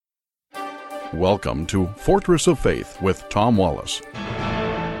Welcome to Fortress of Faith with Tom Wallace.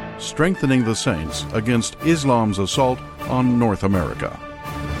 Strengthening the saints against Islam's assault on North America.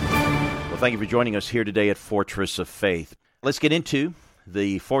 Well, thank you for joining us here today at Fortress of Faith. Let's get into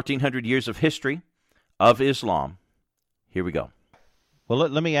the 1400 years of history of Islam. Here we go. Well,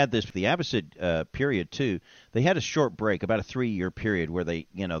 let me add this. The Abbasid period, too, they had a short break, about a 3-year period where they,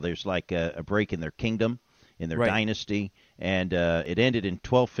 there's like a break in their kingdom, in their dynasty, and it ended in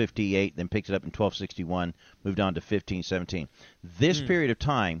 1258, then picked it up in 1261, moved on to 1517. This period of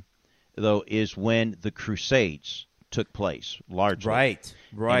time, though, is when the Crusades took place, largely. Right.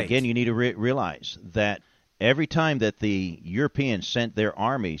 And again, you need to realize that every time that the Europeans sent their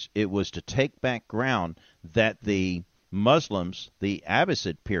armies, it was to take back ground that the Muslims, the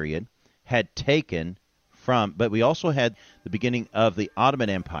Abbasid period, had taken from, but we also had the beginning of the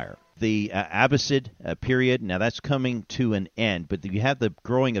Ottoman Empire. The Abbasid period, now that's coming to an end, but you have the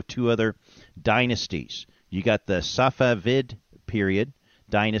growing of two other dynasties. You got the Safavid period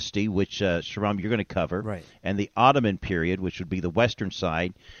dynasty, which, Sharam, you're going to cover, right, and the Ottoman period, which would be the western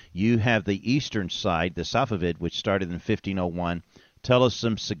side. You have the eastern side, the Safavid, which started in 1501. Tell us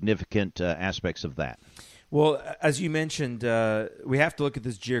some significant aspects of that. Well, as you mentioned, we have to look at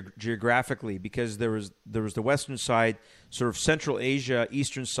this geographically because there was the western side, sort of Central Asia,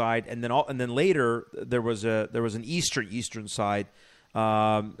 eastern side, and then later there was an eastern side,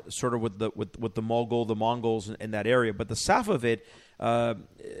 sort of with the Mongols in that area. But the Safavid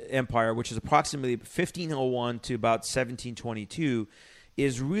Empire, which is approximately 1501 to about 1722,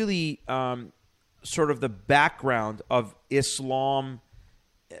 is really sort of the background of Islam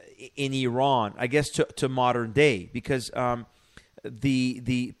in Iran, I guess, to modern day, because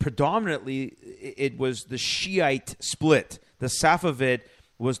the predominantly it was the Shiite split. The Safavid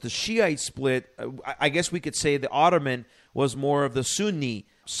was the Shiite split. I guess we could say the Ottoman was more of the Sunni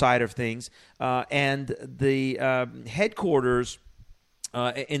side of things, and the headquarters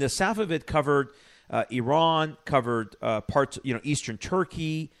in the Safavid covered Iran, covered parts, eastern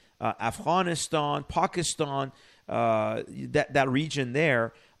Turkey, Afghanistan, Pakistan. That region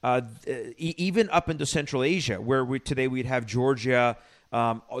there, even up into Central Asia, where today we'd have Georgia,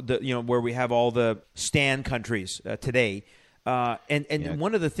 where we have all the Stan countries today.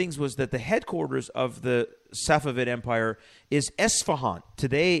 One of the things was that the headquarters of the Safavid Empire is Esfahan.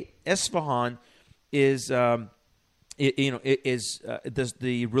 Today, Esfahan is the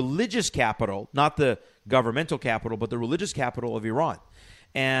religious capital, not the governmental capital, but the religious capital of Iran.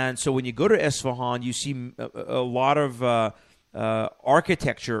 And so when you go to Esfahan, you see a lot of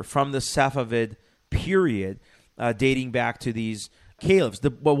architecture from the Safavid period dating back to these caliphs.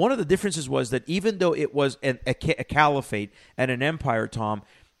 But one of the differences was that even though it was a caliphate and an empire, Tom,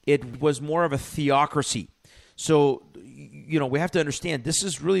 it was more of a theocracy. So, we have to understand this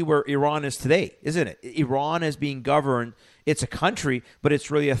is really where Iran is today, isn't it? Iran is being governed. It's a country, but it's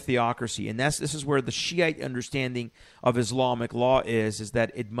really a theocracy. And this is where the Shiite understanding of Islamic law is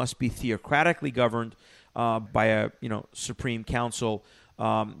that it must be theocratically governed by a, supreme council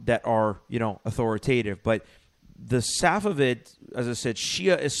that are, authoritative. But the Safavid, as I said,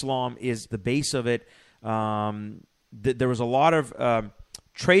 Shia Islam is the base of it. There was a lot of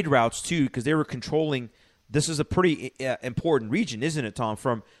trade routes, too, because they were controlling. This is a pretty important region, isn't it, Tom?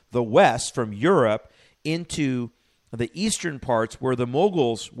 From the west, from Europe, into the eastern parts where the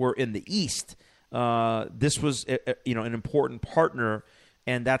Mughals were in the east. This was, an important partner,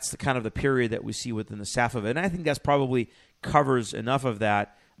 and that's the kind of the period that we see within the Safavid. And I think that's probably covers enough of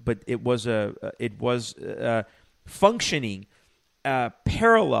that. But it was functioning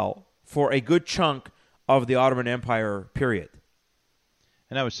parallel for a good chunk of the Ottoman Empire period.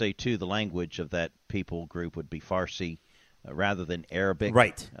 And I would say, too, the language of that people group would be Farsi rather than Arabic.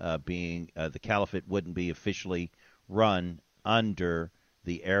 Right. Being the caliphate wouldn't be officially run under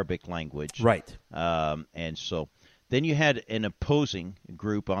the Arabic language. Right. And so then you had an opposing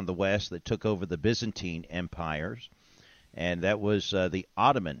group on the west that took over the Byzantine empires, and that was the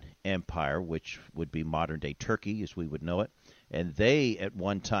Ottoman Empire, which would be modern-day Turkey as we would know it. And they, at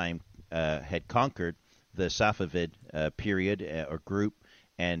one time, had conquered the Safavid period or group,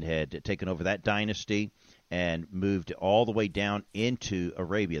 and had taken over that dynasty and moved all the way down into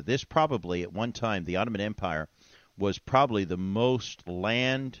Arabia. This probably, at one time, the Ottoman Empire was probably the most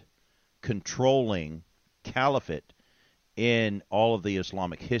land-controlling caliphate in all of the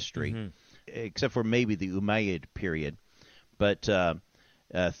Islamic history, except for maybe the Umayyad period. But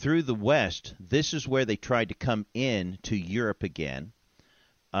through the west, this is where they tried to come in to Europe again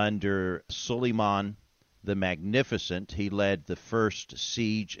under Suleiman the Magnificent. He led the first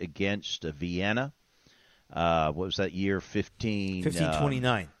siege against Vienna. What was that year?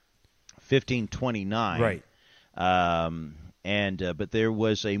 1529. 1529. Right. But there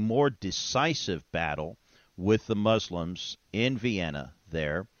was a more decisive battle with the Muslims in Vienna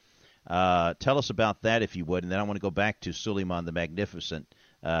there. Tell us about that, if you would, and then I want to go back to Suleiman the Magnificent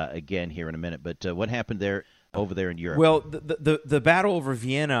again here in a minute. But what happened there over there in Europe? Well, the battle over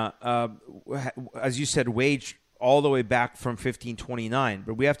Vienna, as you said, waged all the way back from 1529.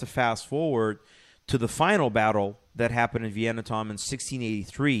 But we have to fast forward to the final battle that happened in Vienna, Tom, in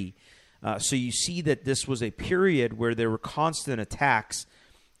 1683. So you see that this was a period where there were constant attacks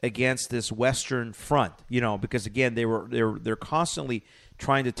against this Western front, because again they're constantly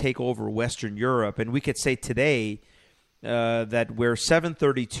trying to take over Western Europe, and we could say today that where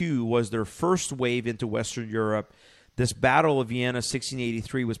 732 was their first wave into Western Europe, this Battle of Vienna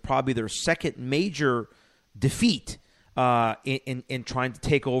 1683 was probably their second major defeat in trying to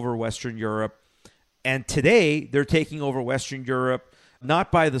take over Western Europe, and today they're taking over Western Europe.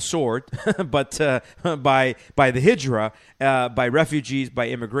 Not by the sword, but by the hijra, by refugees, by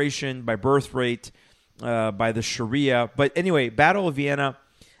immigration, by birth rate, by the Sharia. But anyway, Battle of Vienna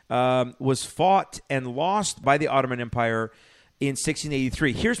was fought and lost by the Ottoman Empire in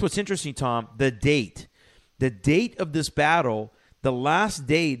 1683. Here's what's interesting, Tom, the date. The date of this battle, the last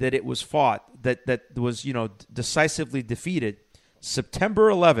day that it was fought, that was, decisively defeated, September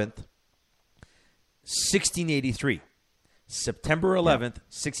 11th, 1683. September 11th,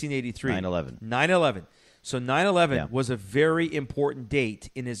 1683. 9/11. 9/11. So 9/11 was a very important date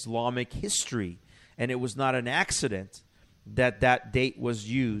in Islamic history, and it was not an accident that date was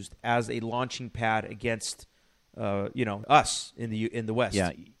used as a launching pad against, us in the West.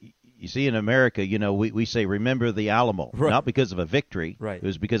 Yeah, you see, in America, we say remember the Alamo, Right. not because of a victory. Right. It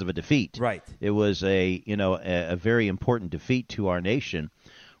was because of a defeat. Right. It was a very important defeat to our nation.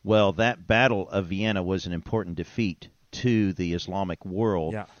 Well, that Battle of Vienna was an important defeat to the Islamic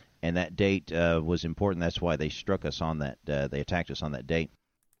world, and that date was important. That's why they struck us on that. They attacked us on that date.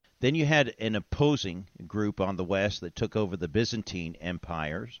 Then you had an opposing group on the west that took over the Byzantine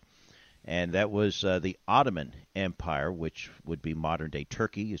empires, and that was the Ottoman Empire, which would be modern-day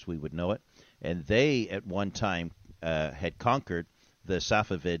Turkey as we would know it. And they, at one time, had conquered the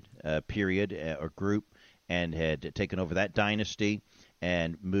Safavid period or group and had taken over that dynasty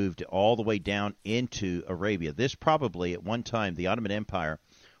and moved all the way down into Arabia. This probably, at one time, the Ottoman Empire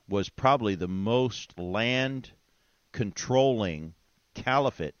was probably the most land-controlling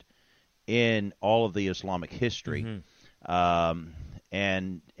caliphate in all of the Islamic history,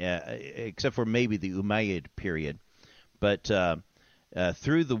 except for maybe the Umayyad period. But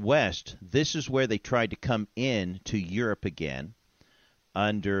through the West, this is where they tried to come in to Europe again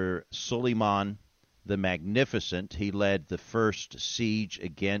under Suleiman the Magnificent. He led the first siege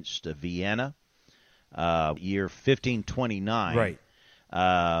against Vienna, year 1529. Right.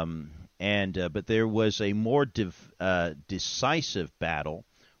 But there was a more decisive battle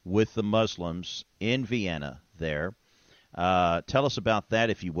with the Muslims in Vienna there. Tell us about that,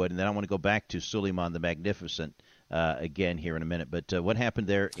 if you would, and then I want to go back to Suleiman the Magnificent again here in a minute. But what happened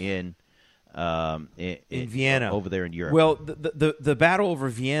there in Vienna, over there in Europe? Well, the battle over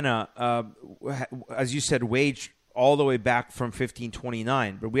Vienna, as you said, waged all the way back from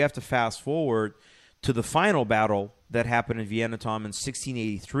 1529. But we have to fast forward to the final battle that happened in Vienna, Tom, in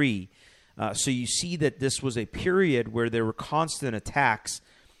 1683. So you see that this was a period where there were constant attacks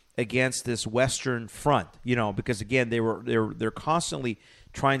against this Western front, because again they're constantly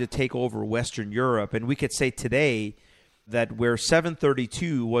trying to take over Western Europe, and we could say today that where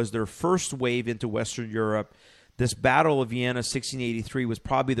 732 was their first wave into Western Europe, this Battle of Vienna 1683 was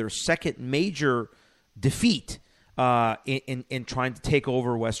probably their second major defeat in trying to take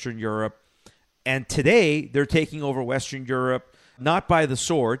over Western Europe. And today they're taking over Western Europe not by the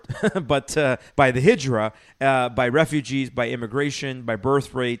sword, but by the hijra, by refugees, by immigration, by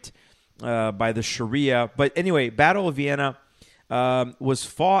birth rate, by the Sharia. But anyway, Battle of Vienna was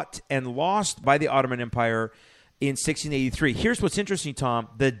fought and lost by the Ottoman Empire in 1683. Here's what's interesting, Tom,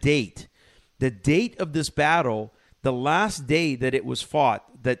 the date. The date of this battle, the last day that it was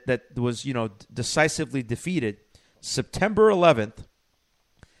fought, that was, decisively defeated, September 11th,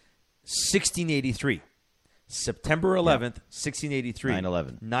 1683. September 11th, 1683.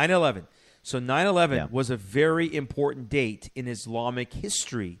 9/11. 9/11. So 9/11 was a very important date in Islamic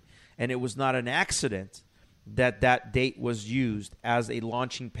history, and it was not an accident that date was used as a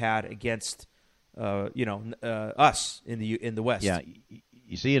launching pad against us in the West. Yeah,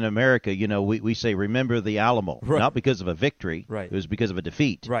 you see, in America, we say remember the Alamo, Right. not because of a victory. Right. It was because of a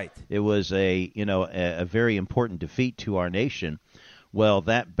defeat. Right. It was a very important defeat to our nation. Well,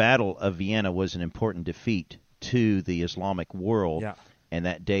 that Battle of Vienna was an important defeat to the Islamic world, and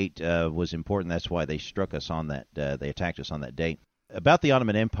that date was important. That's why they struck us on that. They attacked us on that date. About the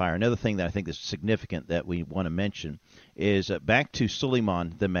Ottoman Empire, another thing that I think is significant that we want to mention is back to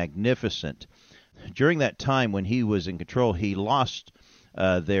Suleiman the Magnificent. During that time when he was in control, he lost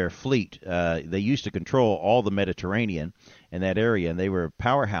their fleet. They used to control all the Mediterranean and that area, and they were a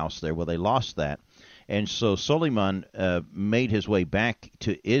powerhouse there. Well, they lost that. And so Suleiman made his way back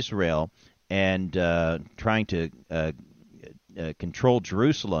to Israel and trying to control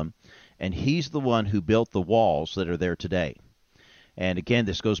Jerusalem, and he's the one who built the walls that are there today. And again,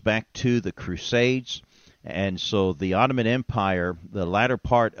 this goes back to the Crusades. And so the Ottoman Empire, the latter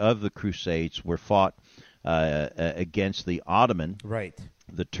part of the Crusades, were fought against the Ottoman, Right.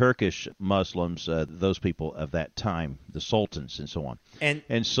 the Turkish Muslims, those people of that time, the sultans and so on.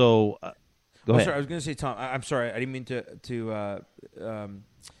 And so, go ahead. Sorry, I was going to say, Tom, I'm sorry. I didn't mean to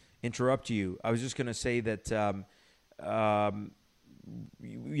interrupt you. I was just going to say that,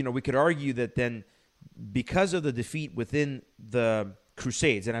 we could argue that then, because of the defeat within the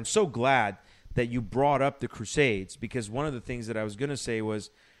Crusades, and I'm so glad that you brought up the Crusades, because one of the things that I was going to say was,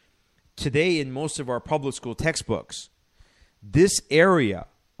 today in most of our public school textbooks, this area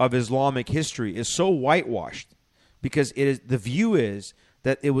of Islamic history is so whitewashed because the view is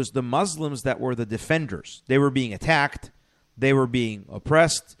that it was the Muslims that were the defenders. They were being attacked, they were being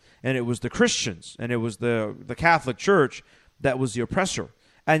oppressed, and it was the Christians and it was the Catholic Church that was the oppressor.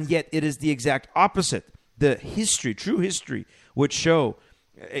 And yet it is the exact opposite. The history, true history, would show,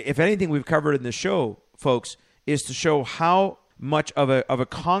 if anything we've covered in the show, folks, is to show how much of a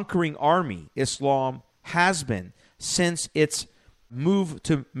conquering army Islam has been since its move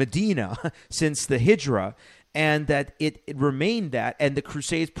to Medina, since the Hijrah, and that it remained that. And the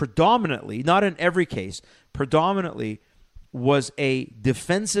Crusades predominantly, not in every case, predominantly was a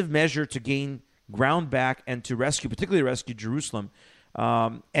defensive measure to gain ground back and to rescue, particularly rescue Jerusalem.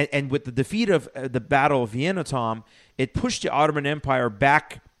 And with the defeat of the Battle of Vienna, Tom, it pushed the Ottoman Empire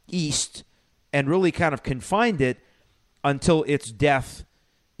back east and really kind of confined it until its death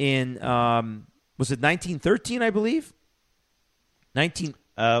in, was it 1913, I believe? There's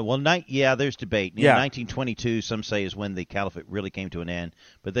debate. Yeah. 1922, some say, is when the caliphate really came to an end,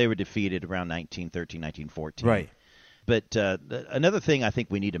 but they were defeated around 1913, 1914. Right. But another thing I think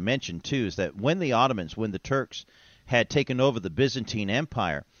we need to mention, too, is that when the Turks had taken over the Byzantine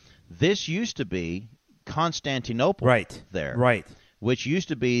Empire, this used to be Constantinople there. Right. Which used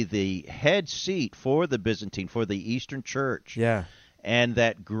to be the head seat for the Byzantine, for the Eastern Church. Yeah. And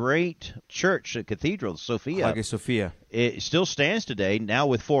that great church, the cathedral, Sophia, Hagia Sophia, it still stands today, now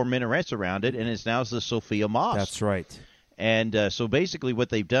with 4 minarets around it, and it's now the Sophia Mosque. That's right. And so basically what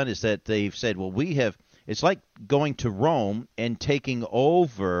they've done is that they've said, well, it's like going to Rome and taking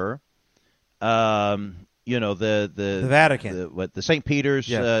over, the Vatican, the St. Peter's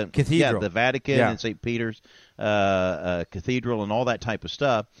Cathedral, the Vatican and St. Peter's Cathedral and all that type of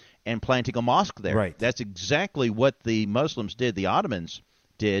stuff, and planting a mosque there. Right. That's exactly what the Muslims did, the Ottomans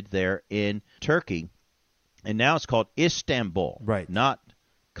did there in Turkey, and now it's called Istanbul, right? Not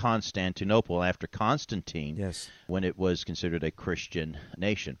Constantinople after Constantine, yes, when it was considered a Christian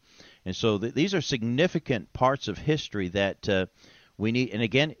nation. And so these are significant parts of history that we need. And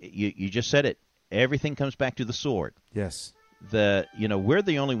again, you just said it. Everything comes back to the sword. Yes. We're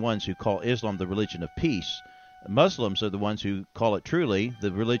the only ones who call Islam the religion of peace. Muslims are the ones who call it truly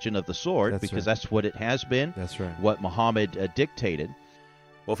the religion of the sword, because that's what it has been. That's right. What Muhammad dictated.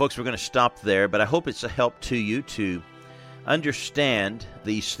 Well, folks, we're going to stop there, but I hope it's a help to you to understand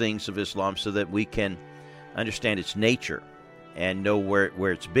these things of Islam so that we can understand its nature and know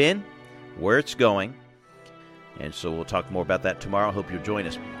where it's been, where it's going. And so we'll talk more about that tomorrow. Hope you'll join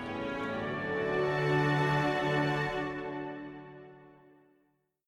us.